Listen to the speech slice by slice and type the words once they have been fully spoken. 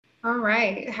All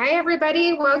right. Hi,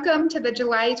 everybody. Welcome to the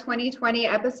July 2020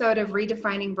 episode of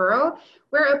Redefining Rural.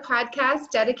 We're a podcast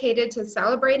dedicated to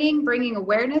celebrating, bringing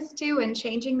awareness to, and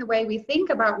changing the way we think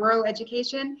about rural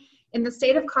education in the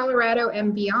state of Colorado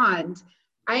and beyond.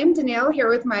 I am Danielle here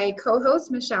with my co-host,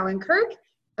 Michelle and Kirk,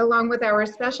 along with our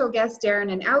special guests,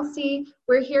 Darren and Elsie.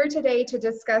 We're here today to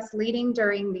discuss leading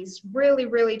during these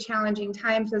really challenging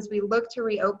times as we look to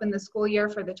reopen the school year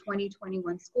for the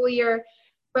 2021 school year.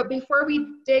 But before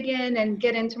we dig in and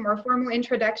get into more formal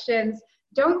introductions,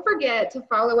 don't forget to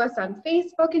follow us on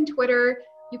Facebook and Twitter.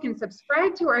 You can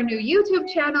subscribe to our new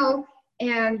YouTube channel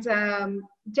and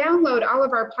download all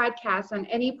of our podcasts on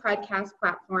any podcast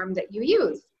platform that you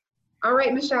use. All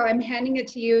right, Michelle, I'm handing it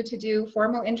to you to do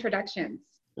formal introductions.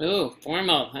 Ooh,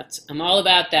 formal. I'm all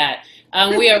about that.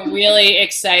 We are really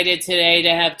excited today to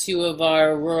have two of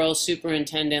our rural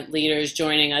superintendent leaders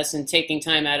joining us and taking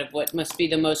time out of what must be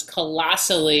the most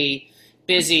colossally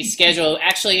busy schedule.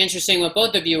 Actually, interesting what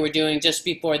both of you were doing just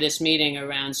before this meeting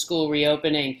around school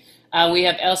reopening. We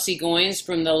have Elsie Goins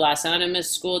from the Las Animas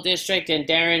School District and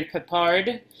Darren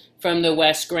Pepard from the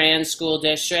West Grand School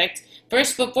District.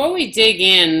 First, before we dig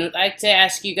in, I'd like to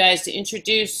ask you guys to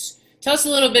tell us a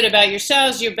little bit about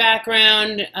yourselves, your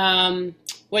background,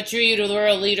 what drew you to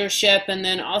rural leadership, and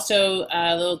then also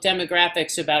little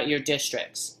demographics about your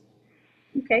districts.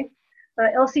 Okay.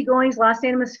 Elsie Goings, Los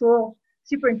Animas School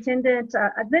Superintendent.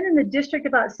 I've been in the district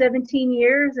about 17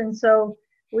 years, and so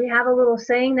we have a little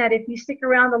saying that if you stick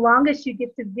around the longest, you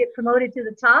get to get promoted to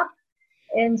the top.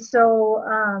 And so,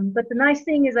 but the nice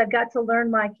thing is I've got to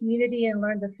learn my community and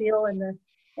learn the feel and the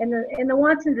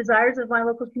wants and desires of my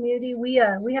local community. We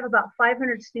have about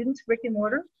 500 students, brick and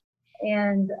mortar,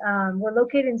 and we're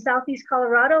located in Southeast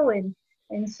Colorado,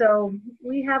 and so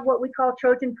we have what we call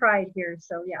Trojan pride here.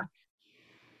 So yeah.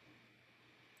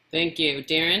 Thank you.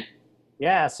 Darren?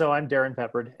 Yeah, so I'm Darren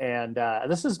Peppard, and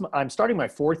I'm starting my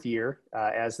fourth year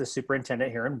as the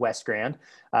superintendent here in West Grand.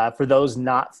 For those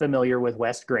not familiar with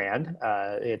West Grand,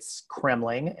 it's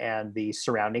Kremling and the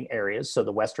surrounding areas, so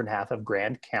the western half of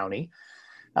Grand County.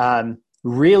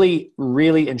 Really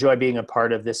enjoy being a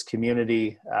part of this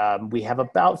community. We have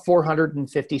about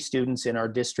 450 students in our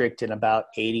district and about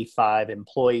 85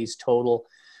 employees total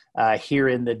here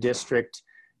in the district.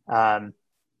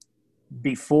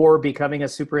 Before becoming a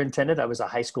superintendent, I was a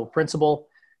high school principal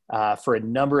for a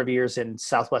number of years in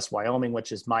Southwest Wyoming,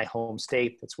 which is my home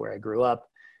state. That's where I grew up,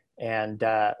 and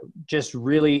just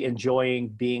really enjoying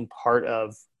being part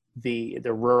of the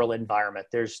rural environment.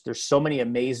 There's so many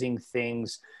amazing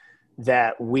things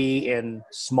that we in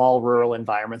small rural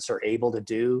environments are able to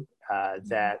do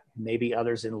that maybe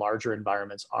others in larger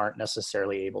environments aren't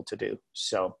necessarily able to do.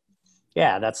 So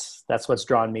yeah, that's what's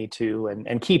drawn me to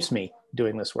and keeps me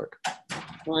doing this work.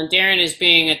 Well, and Darren is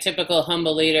being a typical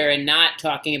humble leader and not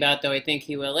talking about, though I think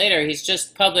he will later. He's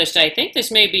just published, I think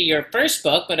this may be your first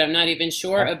book, but I'm not even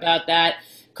sure about that,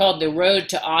 called The Road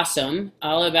to Awesome,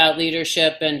 all about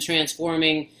leadership and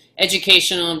transforming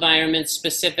educational environments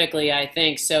specifically, I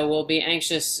think. So we'll be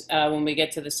anxious when we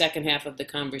get to the second half of the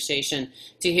conversation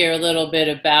to hear a little bit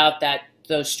about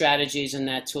those strategies and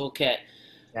that toolkit.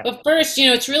 Yeah. But first,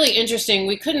 it's really interesting.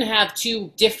 We couldn't have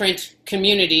two different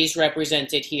communities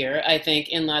represented here, I think,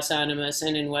 in Las Animas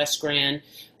and in West Grand.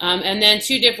 And then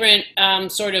two different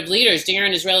sort of leaders.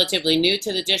 Darren is relatively new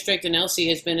to the district, and Elsie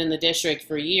has been in the district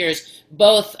for years,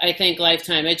 both, I think,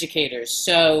 lifetime educators.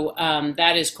 So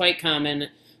that is quite common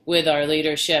with our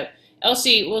leadership.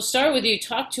 Elsie, we'll start with you.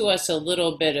 Talk to us a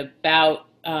little bit about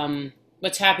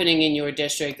what's happening in your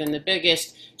district and the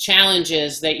biggest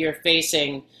challenges that you're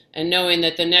facing, and knowing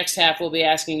that the next half will be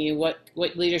asking you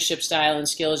what leadership style and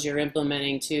skills you're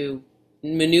implementing to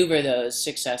maneuver those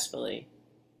successfully.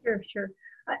 Sure.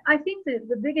 I think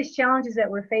the biggest challenges that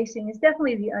we're facing is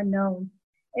definitely the unknown.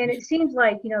 And it seems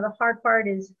like, the hard part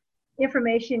is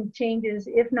information changes,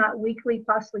 if not weekly,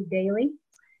 possibly daily.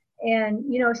 And,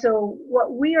 so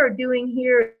what we are doing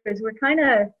here is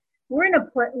we're in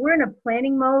a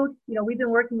planning mode. We've been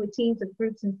working with teams of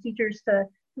groups and teachers to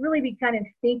really be kind of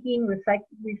thinking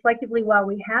reflectively while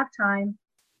we have time.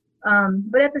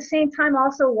 But at the same time,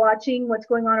 also watching what's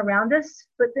going on around us,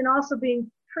 but then also being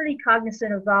pretty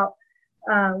cognizant about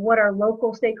what our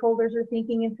local stakeholders are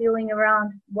thinking and feeling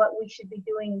around what we should be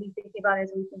doing and be thinking about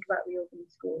as we think about reopening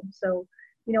school. So,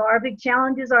 our big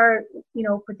challenges are,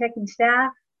 protecting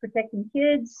staff, protecting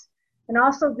kids, and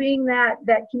also being that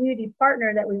community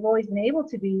partner that we've always been able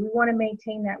to be. We want to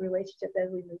maintain that relationship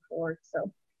as we move forward.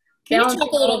 So, can you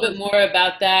talk a little bit more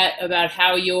about that, about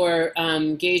how you're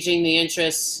gauging the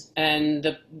interests and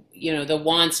the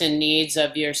wants and needs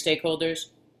of your stakeholders?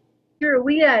 Sure.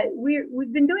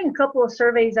 We've been doing a couple of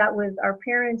surveys out with our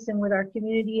parents and with our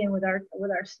community and with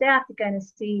our staff to kind of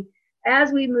see,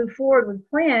 as we move forward with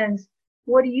plans,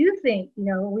 what do you think?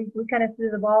 We kind of threw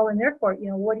the ball in their court.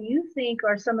 What do you think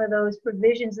are some of those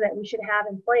provisions that we should have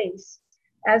in place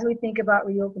as we think about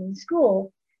reopening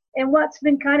school? And what's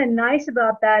been kind of nice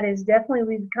about that is definitely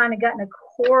we've kind of gotten a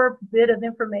core bit of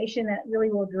information that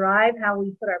really will drive how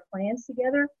we put our plans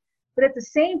together. But at the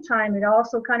same time, it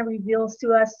also kind of reveals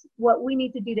to us what we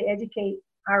need to do to educate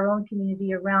our own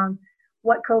community around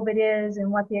what COVID is and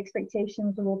what the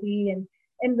expectations will be,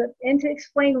 and to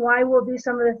explain why we'll do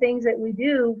some of the things that we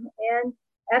do. And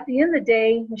at the end of the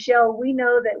day, Michelle, we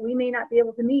know that we may not be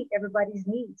able to meet everybody's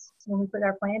needs when we put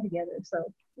our plan together. So,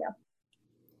 yeah.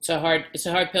 It's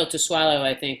a hard pill to swallow,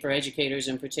 I think, for educators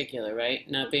in particular, right?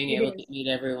 Not being able to meet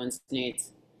everyone's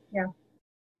needs. Yeah.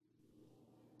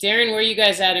 Darren, where are you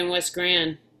guys at in West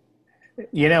Grand?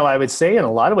 I would say in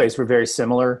a lot of ways we're very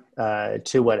similar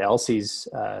to what Elsie's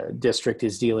district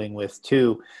is dealing with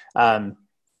too. I've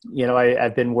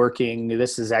been working,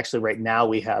 this is actually right now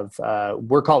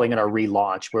we're calling it our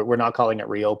relaunch. We're not calling it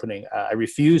reopening. I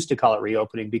refuse to call it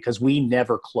reopening because we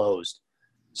never closed.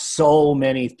 So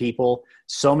many people,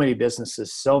 so many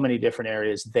businesses, so many different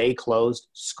areas, they closed.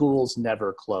 Schools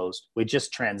never closed. We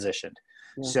just transitioned.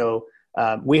 Yeah. So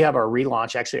we have our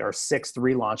relaunch, actually our 6th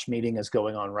relaunch meeting is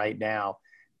going on right now.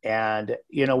 And,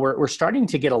 we're starting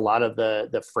to get a lot of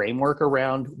the framework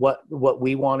around what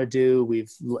we want to do.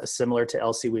 Similar to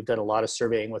Elsie, we've done a lot of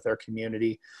surveying with our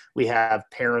community. We have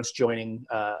parents joining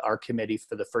our committee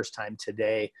for the first time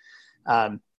today.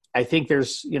 I think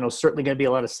there's, certainly going to be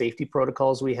a lot of safety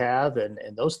protocols we have and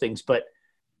those things. But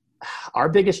our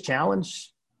biggest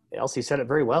challenge, Elsie said it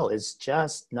very well, is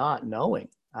just not knowing.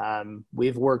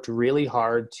 We've worked really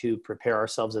hard to prepare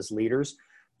ourselves as leaders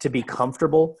to be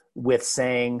comfortable with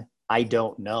saying, I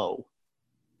don't know,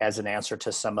 as an answer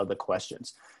to some of the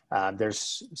questions.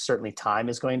 There's certainly time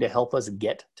is going to help us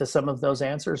get to some of those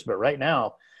answers. But right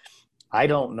now, I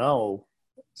don't know.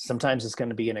 Sometimes it's going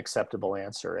to be an acceptable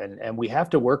answer. And we have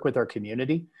to work with our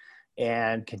community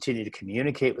and continue to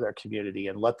communicate with our community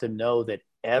and let them know that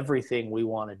everything we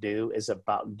want to do is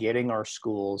about getting our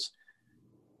schools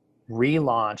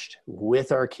relaunched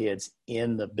with our kids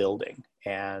in the building.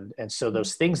 And so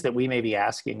those things that we may be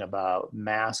asking about,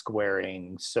 mask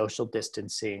wearing, social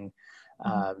distancing,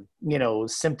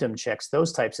 symptom checks,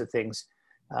 those types of things,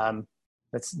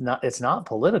 it's not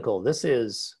political. This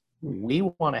is, we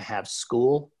want to have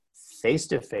school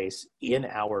face-to-face in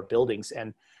our buildings.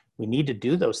 And we need to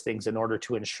do those things in order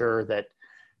to ensure that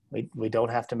we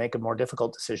don't have to make a more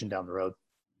difficult decision down the road.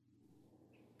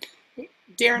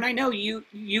 Darren, I know you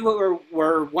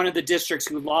were one of the districts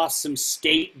who lost some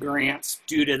state grants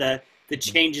due to the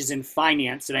changes in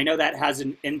finance, and I know that has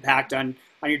an impact on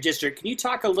your district. Can you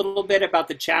talk a little bit about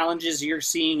the challenges you're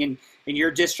seeing in your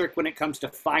district when it comes to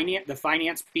the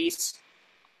finance piece?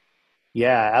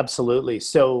 Yeah, absolutely.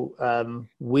 So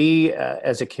we,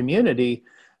 as a community,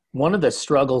 one of the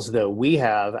struggles that we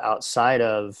have outside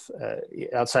of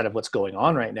what's going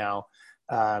on right now,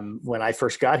 when I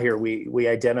first got here, we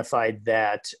identified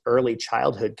that early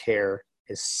childhood care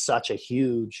is such a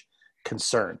huge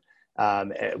concern.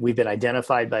 We've been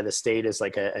identified by the state as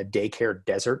like a daycare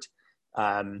desert.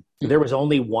 There was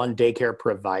only one daycare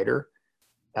provider,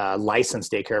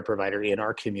 licensed daycare provider in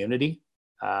our community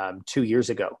 2 years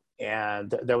ago,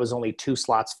 and there was only 2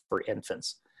 slots for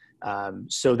infants.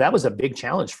 So that was a big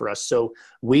challenge for us. So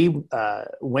we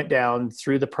went down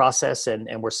through the process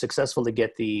and were successful to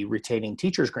get the retaining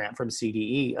teachers grant from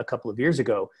CDE a couple of years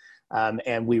ago.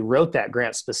 And we wrote that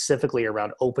grant specifically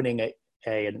around opening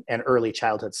an early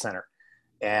childhood center.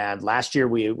 And last year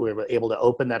we were able to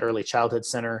open that early childhood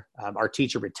center. Our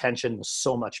teacher retention was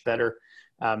so much better.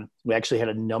 We actually had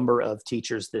a number of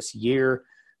teachers this year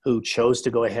who chose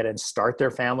to go ahead and start their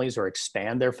families or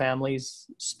expand their families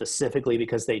specifically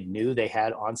because they knew they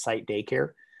had on-site daycare.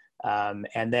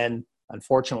 And then,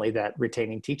 unfortunately, that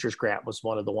retaining teachers grant was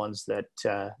one of the ones that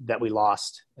we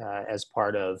lost as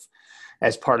part of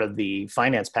the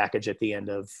finance package at the end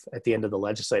of the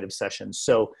legislative session.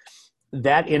 So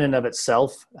that in and of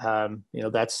itself,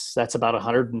 that's about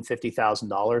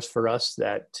 $150,000 for us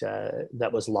that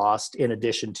was lost, in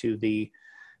addition to the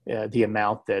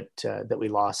amount that we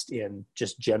lost in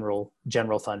just general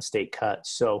fund state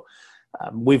cuts. So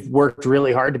we've worked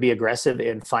really hard to be aggressive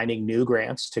in finding new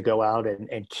grants to go out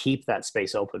and keep that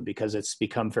space open, because it's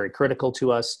become very critical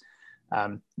to us.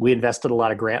 We invested a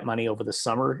lot of grant money over the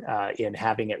summer in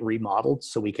having it remodeled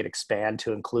so we could expand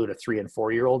to include a 3 and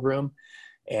 4 year old room.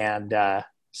 And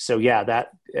so yeah,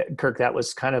 Kirk, that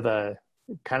was kind of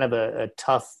a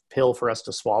tough pill for us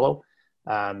to swallow.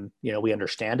 We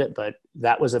understand it, but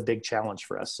that was a big challenge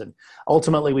for us. And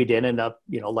ultimately we did end up,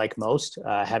 like most,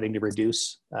 having to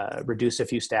reduce a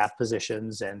few staff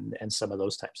positions and some of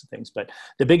those types of things. But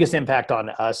the biggest impact on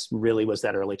us really was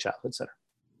that early childhood center.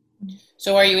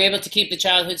 So are you able to keep the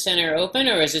childhood center open,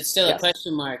 or is it still Yes. a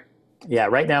question mark? Yeah,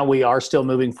 right now we are still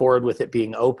moving forward with it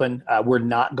being open. We're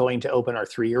not going to open our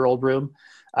 3-year-old room.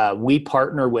 We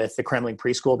partner with the Kremling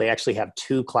Preschool. They actually have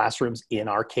 2 classrooms in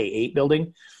our K-8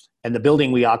 building. And the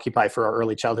building we occupy for our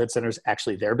early childhood center is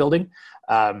actually their building.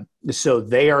 So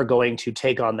they are going to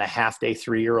take on the half-day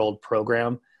 3-year-old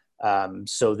program,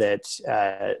 so that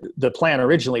the plan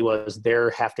originally was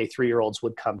their half-day 3-year-olds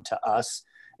would come to us,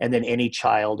 and then any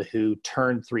child who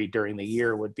turned 3 during the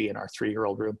year would be in our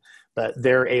 3-year-old room. But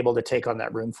they're able to take on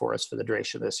that room for us for the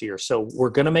duration of this year. So we're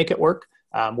going to make it work.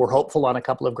 We're hopeful on a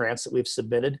couple of grants that we've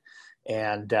submitted.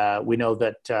 And we know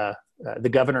that the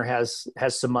governor has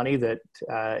some money that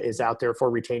is out there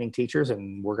for retaining teachers,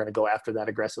 and we're going to go after that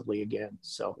aggressively again.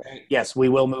 So yes, we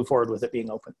will move forward with it being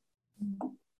open.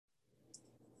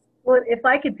 Well, if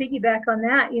I could piggyback on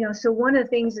that, so one of the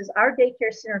things is our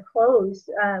daycare center closed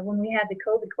when we had the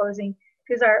COVID closing,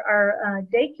 because our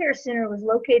daycare center was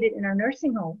located in our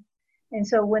nursing home. And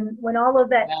so when all of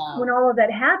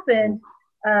that happened,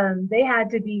 they had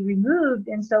to be removed.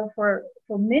 And so for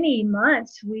many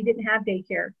months, we didn't have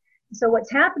daycare. So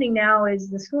what's happening now is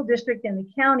the school district and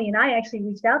the county, and I actually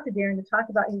reached out to Darren to talk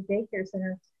about his daycare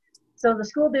center. So the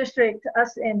school district,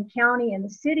 us and the county and the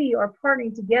city are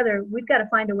partnering together. We've got to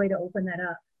find a way to open that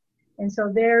up. And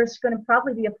so there's going to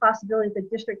probably be a possibility the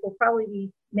district will probably be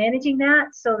managing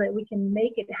that so that we can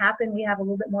make it happen. We have a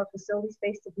little bit more facility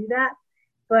space to do that.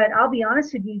 But I'll be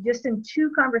honest with you, just in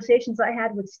 2 conversations I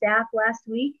had with staff last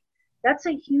week, that's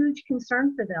a huge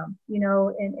concern for them,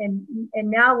 and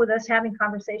now with us having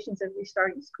conversations of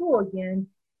restarting school again,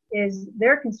 is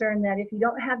they're concerned that if you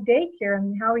don't have daycare, I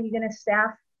mean, how are you going to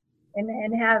staff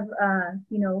and have,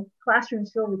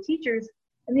 classrooms filled with teachers?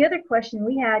 And the other question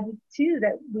we had too,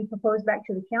 that we proposed back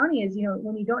to the county is,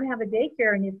 when you don't have a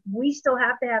daycare and if we still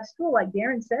have to have school, like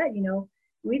Darren said,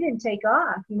 we didn't take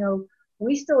off,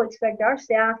 we still expect our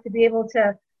staff to be able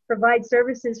to provide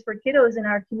services for kiddos in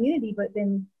our community, but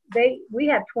then we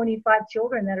have 25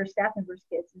 children that are staff members'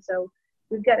 kids. And so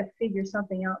we've got to figure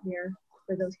something out there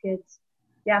for those kids.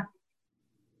 Yeah.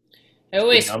 I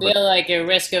always feel like at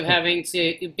risk of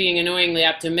being annoyingly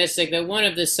optimistic that one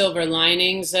of the silver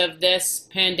linings of this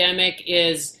pandemic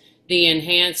is the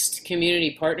enhanced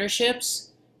community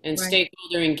partnerships and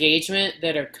stakeholder engagement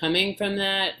that are coming from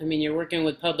that. I mean, you're working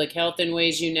with public health in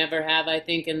ways you never have, I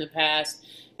think, in the past,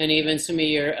 and even some of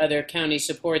your other county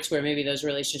supports where maybe those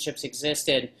relationships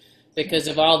existed because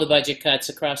of all the budget cuts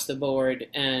across the board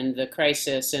and the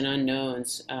crisis and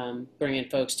unknowns, bringing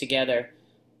folks together,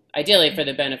 ideally for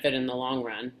the benefit in the long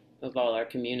run of all our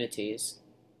communities.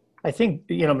 I think,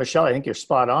 Michelle, I think you're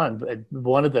spot on. But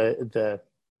one of the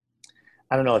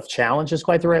I don't know if challenge is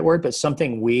quite the right word, but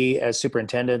something we as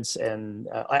superintendents and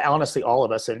honestly all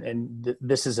of us, and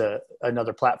this is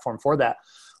another platform for that,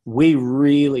 we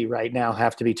really right now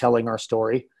have to be telling our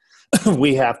story.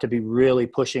 We have to be really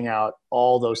pushing out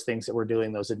all those things that we're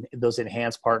doing, those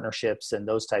enhanced partnerships and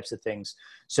those types of things,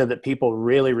 so that people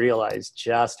really realize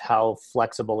just how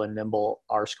flexible and nimble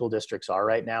our school districts are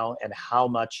right now and how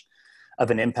much of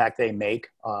an impact they make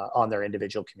on their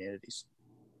individual communities.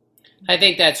 I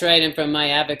think that's right. And from my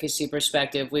advocacy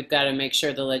perspective, we've got to make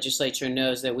sure the legislature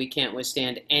knows that we can't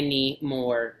withstand any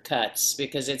more cuts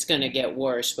because it's going to get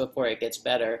worse before it gets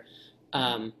better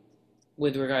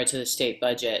with regard to the state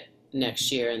budget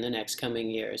next year and the next coming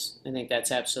years. I think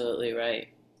that's absolutely right.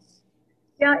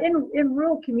 Yeah, in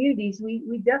rural communities,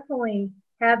 we definitely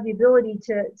have the ability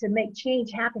to make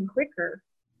change happen quicker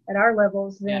at our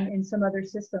levels than in some other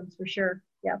systems, for sure.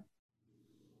 Yeah.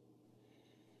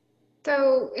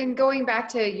 So in going back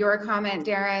to your comment,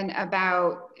 Darren,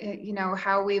 about,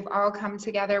 how we've all come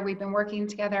together, we've been working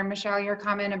together. Michelle, your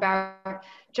comment about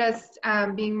just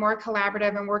being more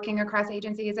collaborative and working across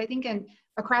agencies, I think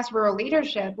across rural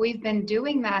leadership, we've been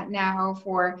doing that now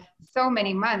for so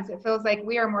many months. It feels like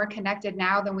we are more connected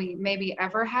now than we maybe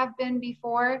ever have been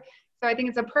before. So I think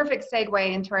it's a perfect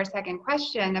segue into our second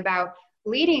question about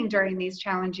leading during these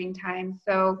challenging times.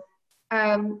 So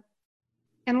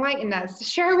enlighten us,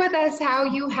 share with us how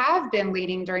you have been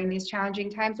leading during these challenging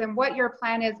times and what your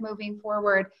plan is moving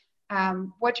forward,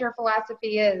 what your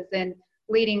philosophy is in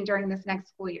leading during this next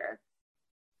school year.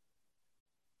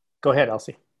 Go ahead,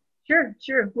 Elsie.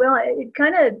 Sure. Well, it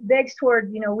kind of begs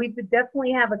toward, we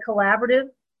definitely have a collaborative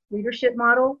leadership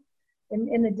model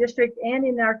in the district and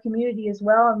in our community as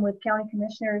well, and with county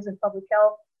commissioners and public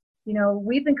health. you know,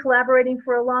 we've been collaborating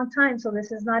for a long time, so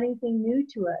this is not anything new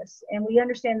to us. And we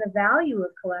understand the value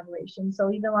of collaboration.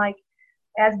 So even like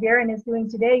as Darren is doing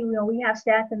today, you know, we have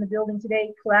staff in the building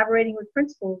today collaborating with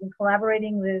principals and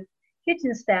collaborating with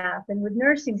kitchen staff and with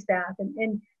nursing staff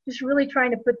and just really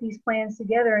trying to put these plans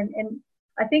together. And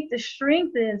I think the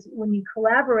strength is when you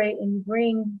collaborate and you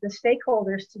bring the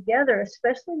stakeholders together,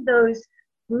 especially those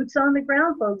boots on the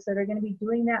ground folks that are going to be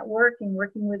doing that work and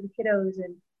working with the kiddos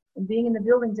and being in the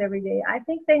buildings every day. I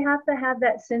think they have to have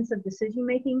that sense of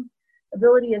decision-making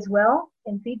ability as well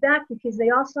and feedback, because they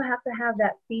also have to have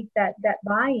that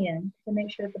buy-in to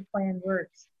make sure that the plan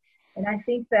works. And I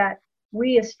think that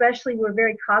we especially were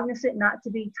very cognizant not to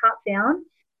be top-down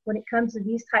when it comes to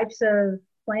these types of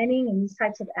planning and these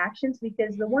types of actions,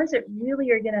 because the ones that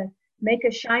really are going to make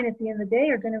us shine at the end of the day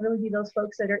are going to really be those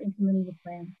folks that are implementing the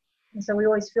plan. And so we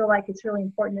always feel like it's really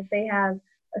important that they have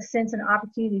a sense and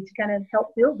opportunity to kind of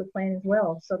help build the plan as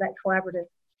well. So that collaborative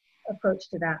approach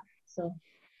to that. So.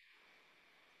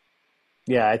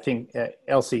 Yeah, I think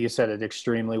Elsie, you said it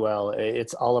extremely well.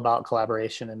 It's all about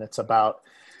collaboration, and it's about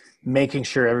making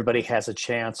sure everybody has a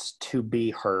chance to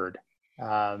be heard.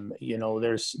 You know,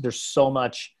 there's so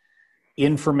much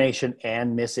information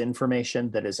and misinformation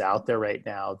that is out there right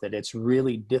now that it's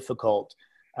really difficult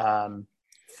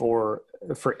for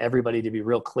everybody to be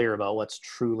real clear about what's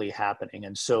truly happening.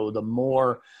 And so the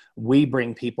more we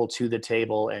bring people to the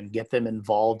table and get them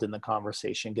involved in the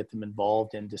conversation, get them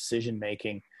involved in decision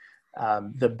making,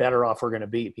 the better off we're going to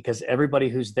be, because everybody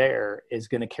who's there is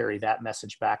going to carry that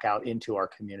message back out into our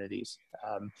communities.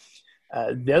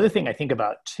 The other thing I think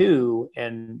about too,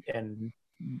 and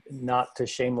not to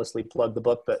shamelessly plug the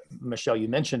book, but Michelle, you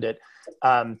mentioned it.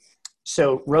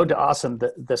 So Road to Awesome,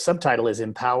 the subtitle is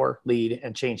Empower, Lead,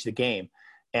 and Change the Game.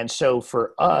 And so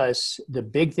for us, the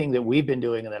big thing that we've been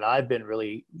doing and that I've been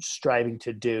really striving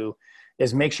to do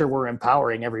is make sure we're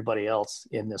empowering everybody else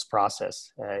in this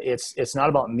process. It's not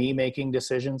about me making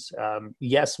decisions.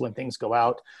 Yes, when things go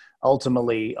out,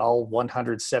 ultimately all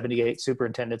 178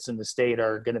 superintendents in the state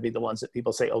are going to be the ones that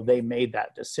people say, oh, they made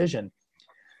that decision.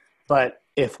 But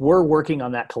if we're working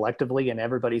on that collectively and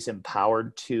everybody's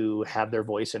empowered to have their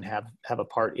voice and have a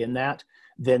part in that,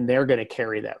 then they're going to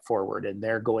carry that forward, and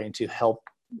they're going to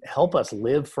help us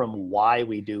live from why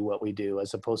we do what we do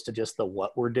as opposed to just the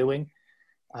what we're doing.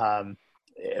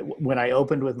 When I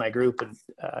opened with my group,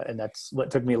 and that's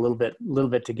what took me a little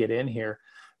bit to get in here,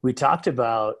 we talked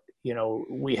about, you know,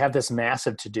 we have this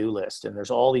massive to-do list and there's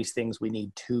all these things we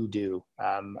need to do.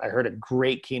 I heard a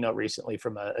great keynote recently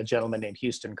from a gentleman named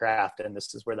Houston Kraft, and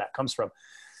this is where that comes from.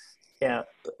 Yeah,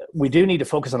 we do need to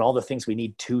focus on all the things we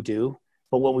need to do,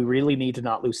 but what we really need to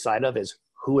not lose sight of is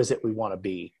who is it we want to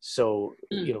be. So,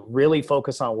 you know, really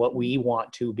focus on what we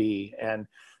want to be. And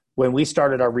when we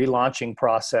started our relaunching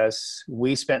process,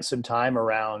 we spent some time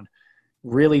around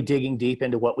really digging deep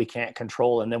into what we can't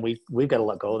control. And then we've got to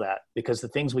let go of that, because the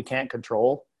things we can't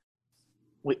control,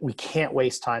 we can't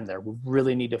waste time there. We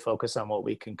really need to focus on what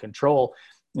we can control.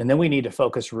 And then we need to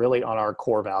focus really on our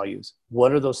core values.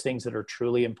 What are those things that are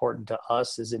truly important to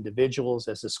us as individuals,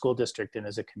 as a school district, and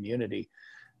as a community?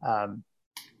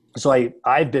 So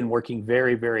I've been working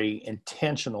very, very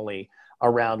intentionally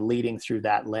around leading through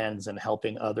that lens and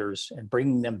helping others and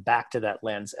bringing them back to that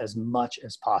lens as much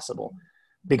as possible.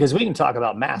 Because we can talk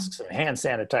about masks and hand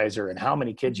sanitizer and how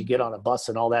many kids you get on a bus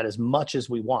and all that as much as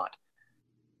we want.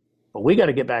 But we got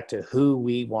to get back to who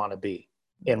we want to be.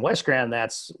 In West Grand,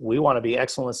 we want to be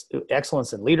excellence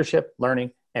in leadership,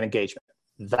 learning, and engagement.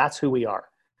 That's who we are.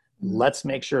 Let's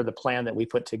make sure the plan that we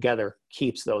put together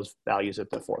keeps those values at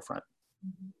the forefront.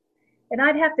 And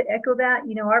I'd have to echo that.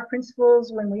 You know, our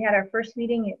principals, when we had our first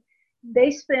meeting, they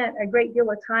spent a great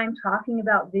deal of time talking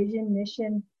about vision,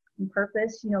 mission, and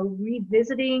purpose, you know,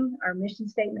 revisiting our mission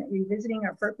statement, revisiting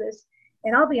our purpose.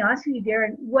 And I'll be honest with you,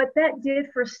 Darren, what that did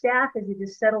for staff is it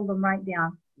just settled them right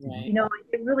down. Right. You know,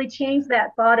 it really changed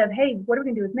that thought of, hey, what are we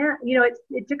going to do with Matt? You know,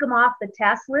 it took them off the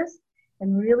task list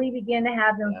and really began to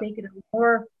have them think at a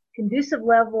more conducive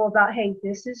level about, hey,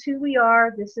 this is who we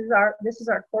are. This is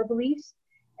our core beliefs.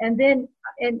 And then,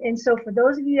 and so for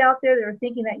those of you out there that are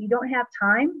thinking that you don't have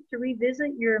time to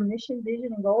revisit your mission, vision,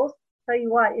 and goals, tell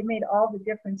you what, it made all the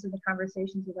difference in the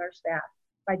conversations with our staff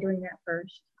by doing that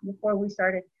first, before we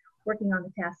started working on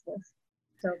the task list.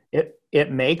 So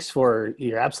it makes for,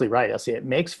 you're absolutely right, Elsie, it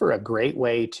makes for a great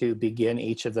way to begin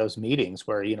each of those meetings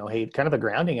where, you know, hey, kind of a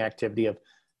grounding activity of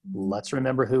let's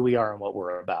remember who we are and what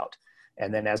we're about.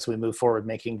 And then as we move forward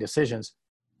making decisions,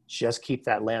 just keep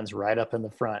that lens right up in the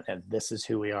front, and this is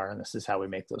who we are and this is how we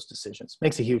make those decisions.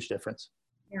 Makes a huge difference.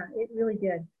 Yeah, it really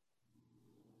did.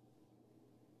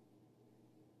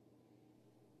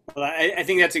 Well, I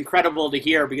think that's incredible to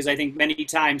hear, because I think many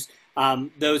times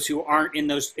those who aren't in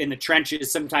the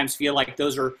trenches sometimes feel like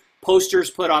those are posters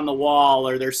put on the wall,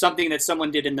 or there's something that someone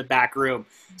did in the back room.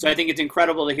 So I think it's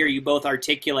incredible to hear you both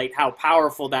articulate how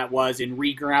powerful that was in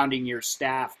regrounding your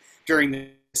staff during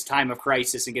this time of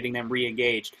crisis and getting them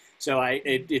re-engaged. So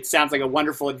it sounds like a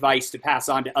wonderful advice to pass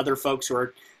on to other folks who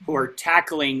are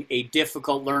tackling a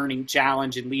difficult learning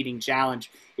challenge and leading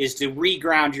challenge, is to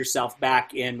reground yourself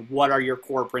back in what are your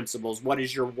core principles, what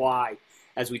is your why,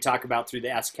 as we talk about through the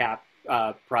SCAP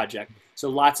project. So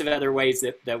lots of other ways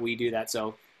that we do that.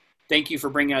 So thank you for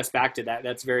bringing us back to that.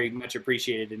 That's very much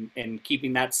appreciated, and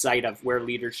keeping that sight of where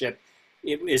leadership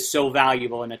is so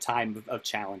valuable in a time of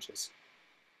challenges.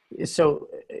 So,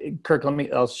 Kirk,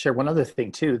 I'll share one other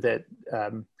thing too that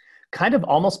kind of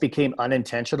almost became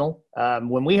unintentional.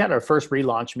 When we had our first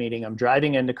relaunch meeting, I'm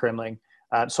driving into Kremling.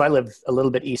 So I live a little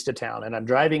bit east of town, and I'm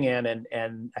driving in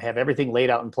and I have everything laid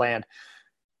out and planned.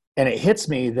 And it hits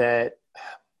me that,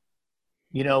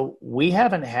 we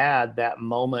haven't had that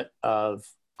moment of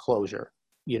closure,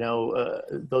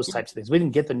 those types of things. We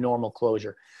didn't get the normal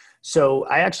closure. So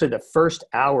the first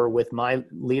hour with my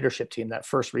leadership team, that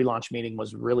first relaunch meeting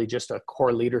was really just a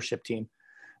core leadership team.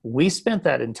 We spent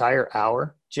that entire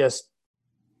hour just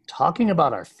talking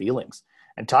about our feelings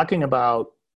and talking about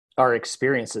our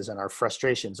experiences and our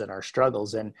frustrations and our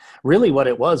struggles. And really what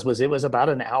it was about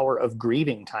an hour of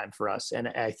grieving time for us. And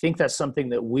I think that's something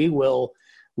that we will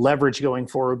leverage going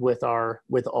forward with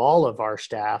all of our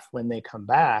staff when they come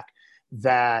back,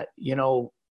 that,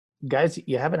 guys,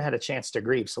 you haven't had a chance to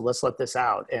grieve, so let's let this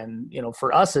out. And,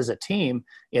 for us as a team,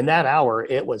 in that hour,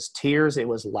 it was tears, it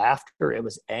was laughter, it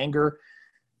was anger.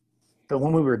 But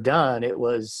when we were done, it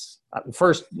was,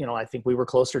 first, I think we were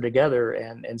closer together.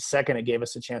 And second, it gave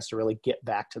us a chance to really get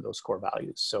back to those core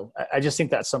values. So I just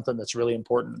think that's something that's really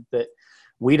important, that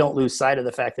we don't lose sight of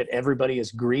the fact that everybody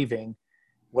is grieving,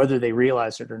 whether they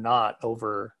realize it or not,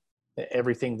 over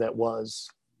everything that was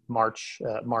March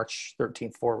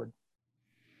 13th forward.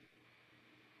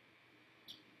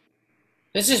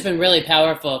 This has been really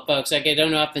powerful, folks. Like, I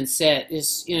don't often sit,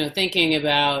 is, thinking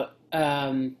about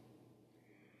the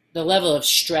level of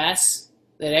stress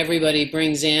that everybody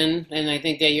brings in. And I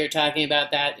think that you're talking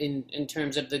about that in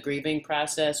terms of the grieving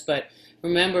process, but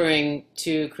remembering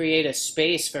to create a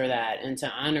space for that and to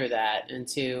honor that,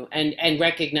 and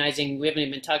recognizing, we haven't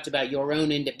even talked about your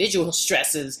own individual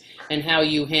stresses and how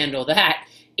you handle that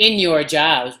in your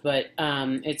jobs, but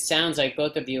it sounds like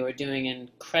both of you are doing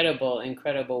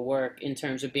incredible work in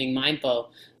terms of being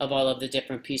mindful of all of the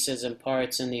different pieces and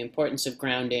parts, and the importance of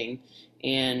grounding.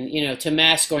 And, to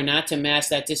mask or not to mask,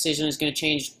 that decision is going to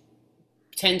change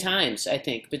 10 times, I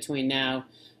think, between now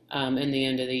and the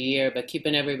end of the year. But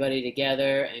keeping everybody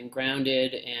together and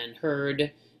grounded and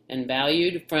heard and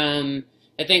valued. From,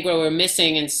 I think, what we're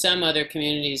missing in some other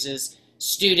communities is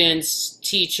students,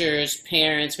 teachers,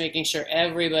 parents, making sure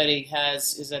everybody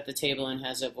is at the table and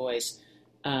has a voice.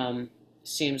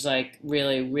 Seems like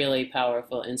really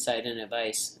powerful insight and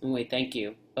advice. And we thank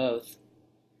you both.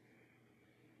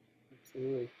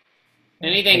 Absolutely.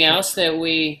 Anything else that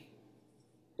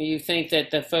you think that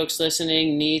the folks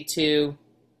listening need to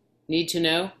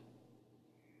know?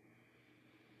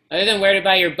 Other than where to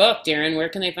buy your book, Darren, where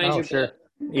can they find your book?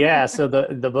 Yeah, so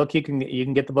the book, you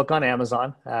can get the book on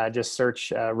Amazon. Just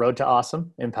search Road to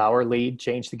Awesome: Empower, Lead,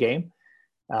 Change the Game.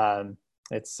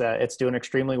 It's doing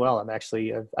extremely well.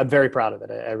 I'm very proud of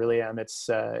it. I really am. It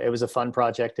was a fun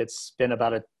project. It's been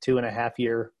about a 2.5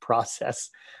 year process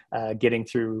getting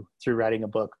through writing a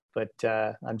book, but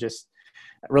I'm just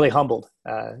really humbled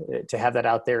to have that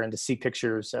out there, and to see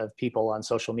pictures of people on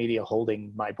social media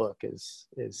holding my book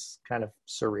is kind of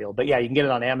surreal. But yeah, you can get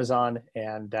it on Amazon,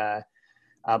 and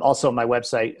also my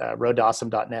website,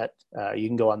 roadtoawesome.net. You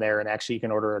can go on there, and actually you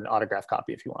can order an autographed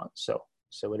copy if you want.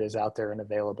 So it is out there and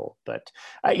available. But,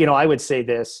 I would say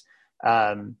this,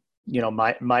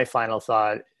 my final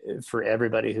thought for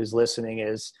everybody who's listening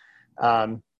is,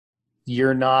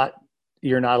 you're not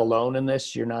alone in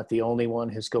this. You're not the only one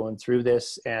who's going through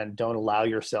this, and don't allow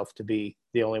yourself to be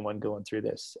the only one going through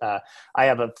this. I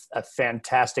have a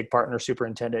fantastic partner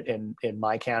superintendent in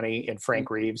my county, in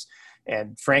Frank Reeves,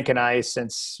 and Frank and I,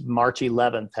 since March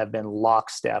 11th, have been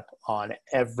lockstep on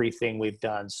everything we've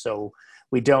done. So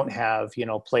we don't have,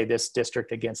 play this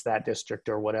district against that district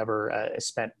or whatever. I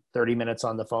spent 30 minutes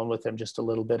on the phone with him just a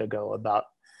little bit ago about,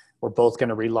 we're both going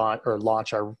to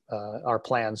launch our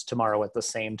plans tomorrow at the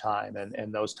same time,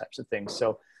 and those types of things.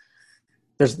 So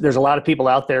there's a lot of people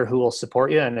out there who will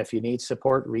support you, and if you need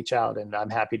support, reach out, and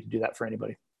I'm happy to do that for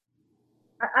anybody.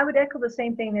 I would echo the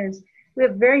same thing. We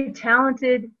have very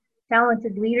talented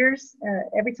talented leaders.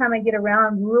 Every time I get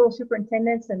around rural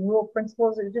superintendents and rural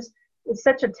principals, it's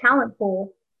such a talent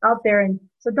pool out there. And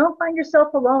so don't find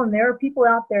yourself alone. There are people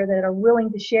out there that are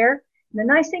willing to share. And the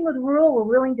nice thing with rural, we're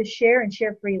willing to share and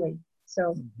share freely.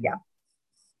 So, yeah.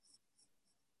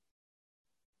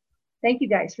 Thank you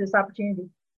guys for this opportunity.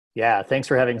 Yeah, thanks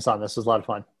for having us on. This was a lot of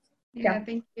fun. Yeah,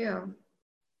 thank you.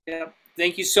 Yeah,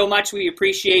 thank you so much. We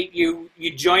appreciate you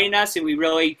joining us, and we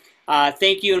really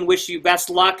thank you and wish you best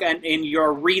luck in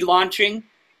your relaunching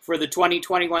for the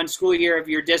 2021 school year of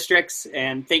your districts.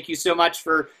 And thank you so much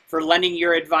for lending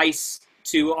your advice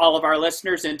to all of our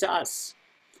listeners and to us.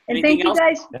 And Anything else?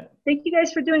 Thank you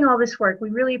guys for doing all this work.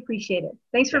 We really appreciate it.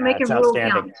 Thanks for making rural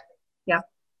count. Yeah.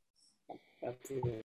 Absolutely.